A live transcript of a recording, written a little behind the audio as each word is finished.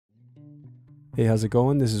Hey, how's it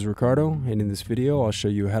going? This is Ricardo, and in this video I'll show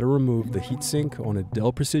you how to remove the heatsink on a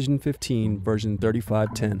Dell Precision 15 version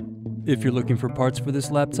 3510. If you're looking for parts for this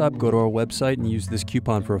laptop, go to our website and use this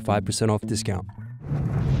coupon for a 5% off discount.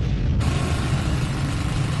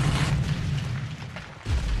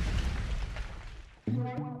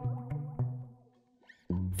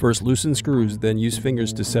 First loosen screws, then use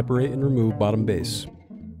fingers to separate and remove bottom base.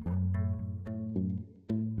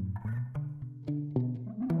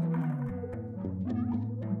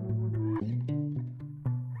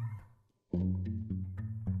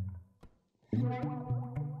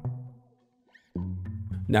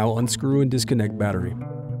 Now unscrew and disconnect battery.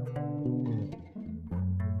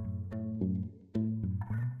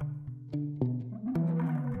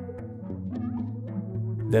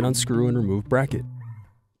 Then unscrew and remove bracket.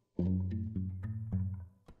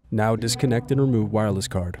 Now disconnect and remove wireless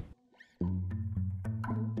card.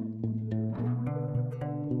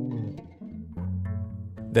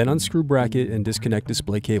 Then unscrew bracket and disconnect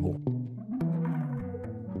display cable.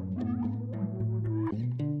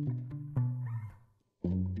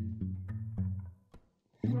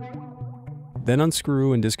 Then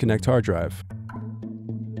unscrew and disconnect hard drive.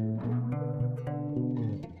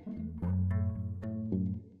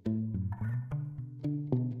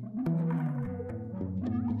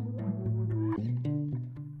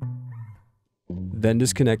 Then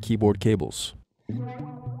disconnect keyboard cables.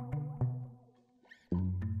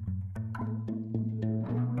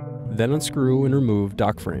 Then unscrew and remove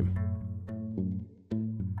dock frame.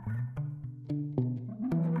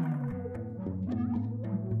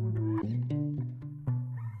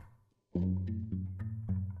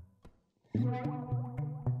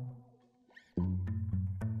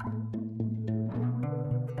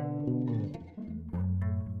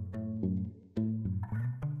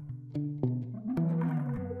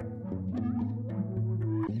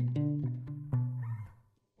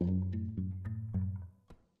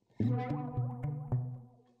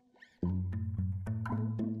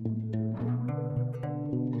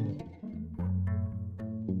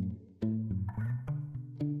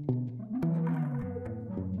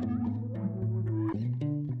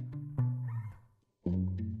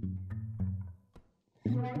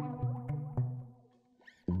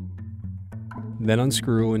 Then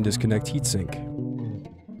unscrew and disconnect heatsink.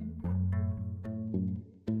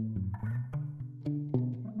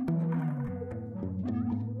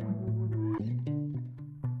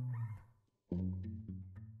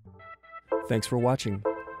 Thanks for watching.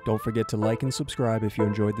 Don't forget to like and subscribe if you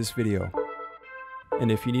enjoyed this video.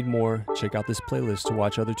 And if you need more, check out this playlist to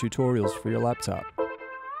watch other tutorials for your laptop.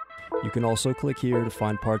 You can also click here to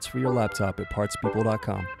find parts for your laptop at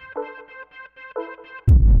partspeople.com.